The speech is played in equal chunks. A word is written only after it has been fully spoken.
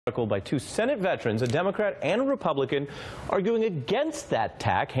By two Senate veterans, a Democrat and a Republican, arguing against that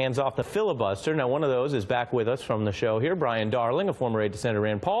tack, hands off the filibuster. Now, one of those is back with us from the show here, Brian Darling, a former aide to Senator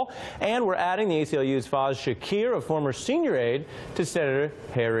Rand Paul, and we're adding the ACLU's Faiz Shakir, a former senior aide to Senator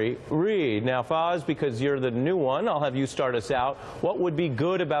Harry Reid. Now, Faiz, because you're the new one, I'll have you start us out. What would be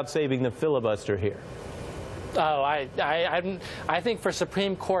good about saving the filibuster here? Oh, I think for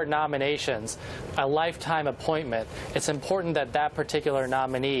Supreme Court nominations, a lifetime appointment, it's important that that particular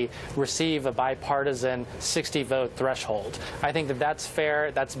nominee receive a bipartisan 60-vote threshold. I think that that's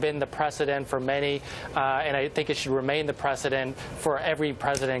fair. That's been the precedent for many, and I think it should remain the precedent for every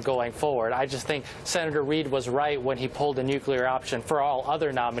president going forward. I just think Senator Reid was right when he pulled the nuclear option for all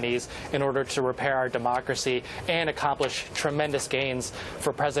other nominees in order to repair our democracy and accomplish tremendous gains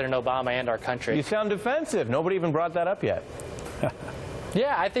for President Obama and our country. You sound defensive. Nobody even brought that up yet.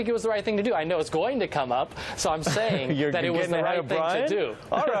 Yeah, I think it was the right thing to do. I know it's going to come up, so I'm saying that it was the right thing to do.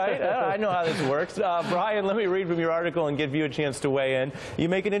 All right, I know how this works. Brian, let me read from your article and give you a chance to weigh in. You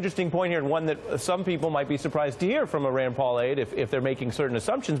make an interesting point here, and one that some people might be surprised to hear from a Rand Paul aide if they're making certain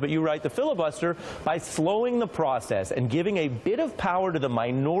assumptions, but you write the filibuster, by slowing the process and giving a bit of power to the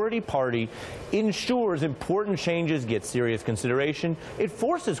minority party, ensures important changes get serious consideration. It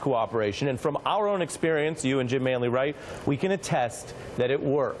forces cooperation, and from our own experience, you and Jim Manley write, we can attest that it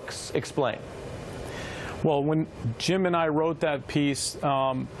works. Explain. Well, when Jim and I wrote that piece,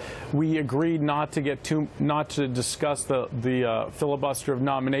 we agreed not to discuss the filibuster of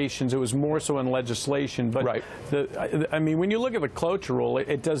nominations. It was more so in legislation. But right. I mean, when you look at the cloture rule,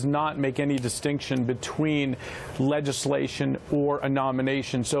 it does not make any distinction between legislation or a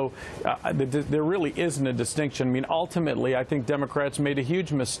nomination. So there really isn't a distinction. I mean, ultimately, I think Democrats made a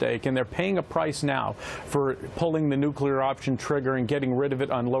huge mistake, and they're paying a price now for pulling the nuclear option trigger and getting rid of it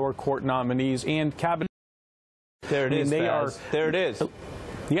on lower court nominees and cabinet. There it is. There it is.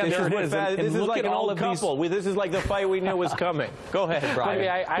 Yeah, there it is. This is like an old couple. This is like the fight we knew was coming. Go ahead,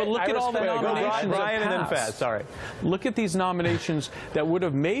 Brian. But look at all the nominations. Brian and then Faiz. Sorry. Look at these nominations that would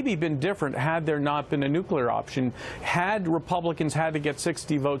have maybe been different had there not been a nuclear option. Had Republicans had to get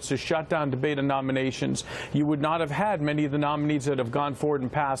 60 votes to shut down debate on nominations, you would not have had many of the nominees that have gone forward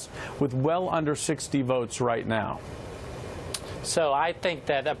and passed with well under 60 votes right now. So I think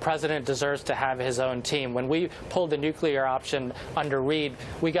that a president deserves to have his own team. When we pulled the nuclear option under Reid,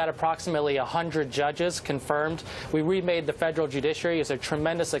 we got approximately 100 judges confirmed. We remade the federal judiciary. It's a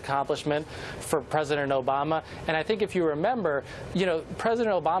tremendous accomplishment for President Obama. And I think if you remember,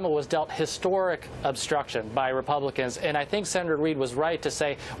 President Obama was dealt historic obstruction by Republicans. And I think Senator Reid was right to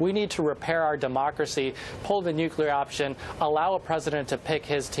say we need to repair our democracy, pull the nuclear option, allow a president to pick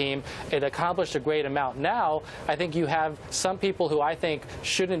his team. It accomplished a great amount. Now, I think you have some people who I think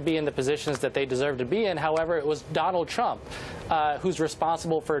shouldn't be in the positions that they deserve to be in. However, it was Donald Trump who's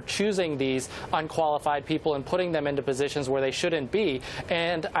responsible for choosing these unqualified people and putting them into positions where they shouldn't be.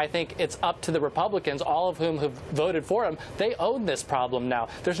 And I think it's up to the Republicans, all of whom have voted for him. They own this problem now.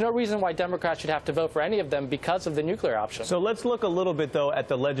 There's no reason why Democrats should have to vote for any of them because of the nuclear option. So let's look a little bit, though, at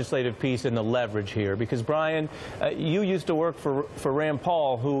the legislative piece and the leverage here. Because, Brian, you used to work for Rand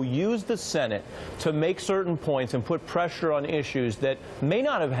Paul, who used the Senate to make certain points and put pressure on issues that may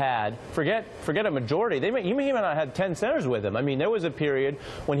not have had, forget a majority, he may not have had 10 senators with him. I mean, there was a period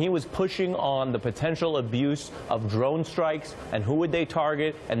when he was pushing on the potential abuse of drone strikes and who would they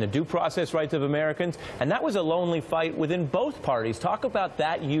target and the due process rights of Americans, and that was a lonely fight within both parties. Talk about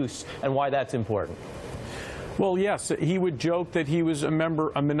that use and why that's important. Well, yes, he would joke that he was a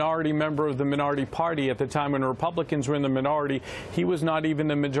minority member of the minority party at the time when Republicans were in the minority. He was not even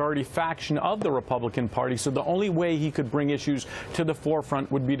the majority faction of the Republican Party, so the only way he could bring issues to the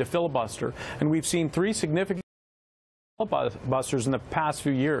forefront would be to filibuster. And we've seen three significant filibusters in the past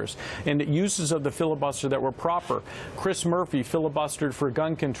few years, and uses of the filibuster that were proper. Chris Murphy filibustered for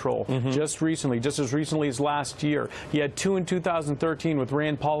gun control just as recently as last year. He had two in 2013 with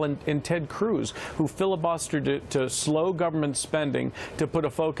Rand Paul and Ted Cruz, who filibustered to slow government spending to put a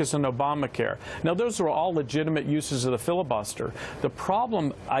focus on Obamacare. Now, those are all legitimate uses of the filibuster. The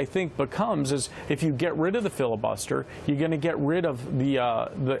problem, I think, becomes is if you get rid of the filibuster, you're going to get rid of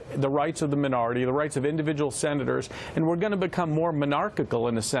the rights of the minority, the rights of individual senators, and we're going to become more monarchical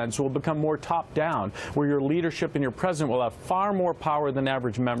in a sense. We'll become more top-down, where your leadership and your president will have far more power than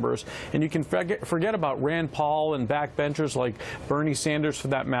average members. And you can forget about Rand Paul and backbenchers like Bernie Sanders, for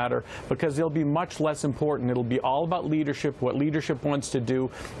that matter, because they'll be much less important. It'll be all about leadership, what leadership wants to do,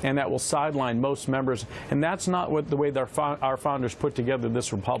 and that will sideline most members. And that's not the way our founders put together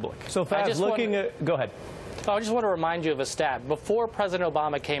this republic. So, Faiz, go ahead. I just want to remind you of a stat. Before President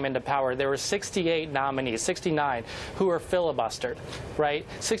Obama came into power, there were 68 nominees, 69, who were filibustered, right?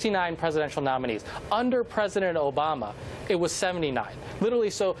 69 presidential nominees. Under President Obama, it was 79. Literally,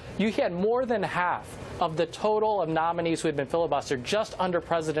 so you had more than half of the total of nominees who had been filibustered just under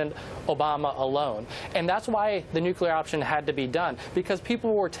President Obama alone. And that's why the nuclear option had to be done, because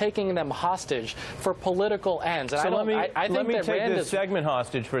people were taking them hostage for political ends. And so let me that take this segment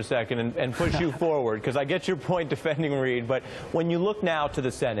hostage for a second and push you forward, because I get your point defending Reid. But when you look now to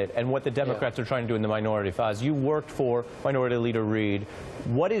the Senate and what the Democrats are trying to do in the minority, Faiz, you worked for Minority Leader Reid.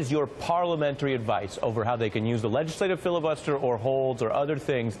 What is your parliamentary advice over how they can use the legislative filibuster or holds or other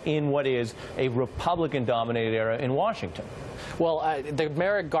things in what is a Republican-dominated era in Washington? Well, the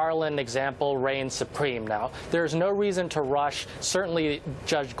Merrick Garland example reigns supreme now. There's no reason to rush, certainly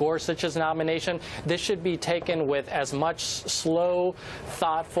Judge Gorsuch's nomination. This should be taken with as much slow,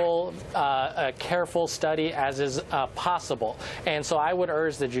 thoughtful, careful study as is possible. And so I would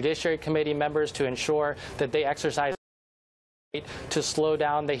urge the Judiciary Committee members to ensure that they exercise to slow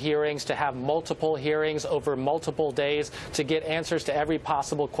down the hearings, to have multiple hearings over multiple days, to get answers to every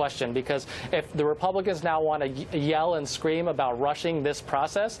possible question. Because if the Republicans now want to yell and scream about rushing this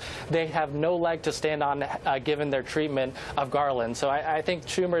process, they have no leg to stand on given their treatment of Garland. So I think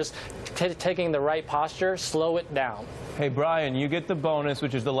Schumer's taking the right posture. Slow it down. Hey, Brian, you get the bonus,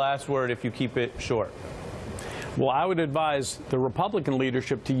 which is the last word if you keep it short. Well, I would advise the Republican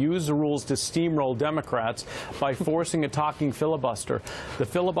leadership to use the rules to steamroll Democrats by forcing a talking filibuster. The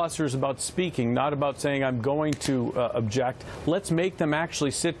filibuster is about speaking, not about saying I'm going to object. Let's make them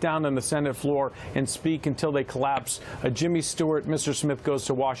actually sit down on the Senate floor and speak until they collapse. A Jimmy Stewart, Mr. Smith goes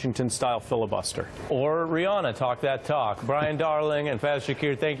to Washington-style filibuster. Or Rihanna, talk that talk. Brian Darling and Faiz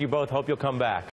Shakir, thank you both. Hope you'll come back.